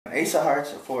Ace of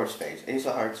hearts or four of spades. Ace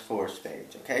of hearts, four of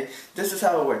spades, okay? This is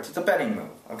how it works. It's a betting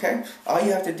move, okay? All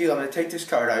you have to do, I'm going to take this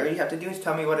card. All you have to do is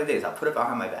tell me what it is. I'll put it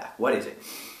behind my back. What is it?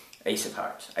 Ace of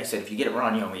hearts. I said, if you get it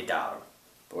wrong, you owe me $1.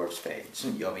 Four of spades.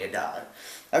 You owe me $1.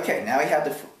 Okay, now we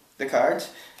have the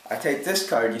cards. I take this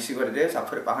card. You see what it is? I'll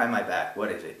put it behind my back.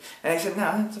 What is it? And I said,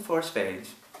 no, it's a four of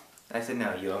spades. I said,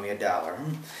 no, you owe me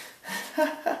 $1.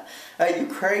 Are you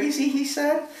crazy? He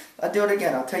said. I'll do it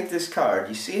again. I'll take this card.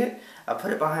 You see it? I'll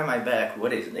put it behind my back.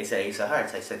 What is it? They say Ace of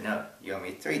Hearts. I said, no, you owe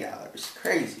me $3.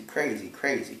 Crazy, crazy,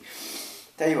 crazy.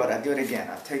 Tell you what, I'll do it again.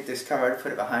 I'll take this card,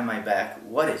 put it behind my back.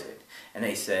 What is it? And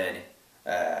they said,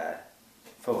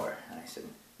 4. And I said,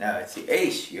 no, it's the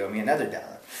ace. You owe me another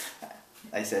 $1.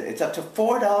 I said, it's up to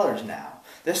 $4 now.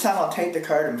 This time I'll take the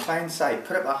card in plain sight,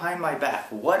 put it behind my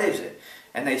back. What is it?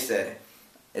 And they said,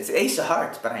 it's Ace of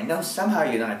Hearts, but I know somehow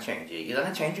you're going to change it. You're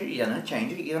going to change it, you're going to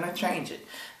change it, you're going to change it.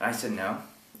 And I said, no,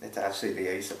 it's actually the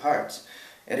Ace of Hearts.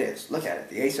 It is. Look at it.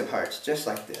 The Ace of Hearts, just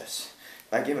like this.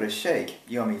 If I give it a shake,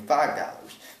 you owe me $5.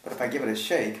 But if I give it a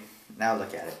shake, now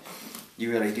look at it.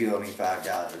 You really do owe me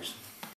 $5.